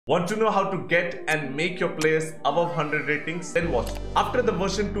Want to know how to get and make your players above 100 ratings? Then watch this. After the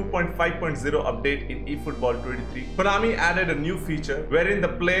version 2.5.0 update in eFootball23, Konami added a new feature wherein the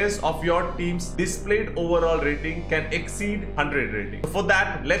players of your team's displayed overall rating can exceed 100 ratings. For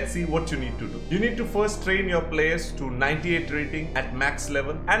that, let's see what you need to do. You need to first train your players to 98 rating at max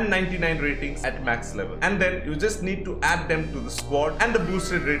level and 99 ratings at max level. And then you just need to add them to the squad and the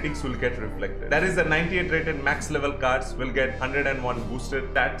boosted ratings will get reflected. That is, the 98 rated max level cards will get 101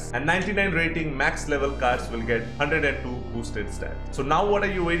 boosted stats, and 99 rating max level cards will get 102 boosted stats. So now what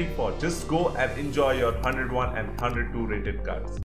are you waiting for? Just go and enjoy your 101 and 102 rated cards.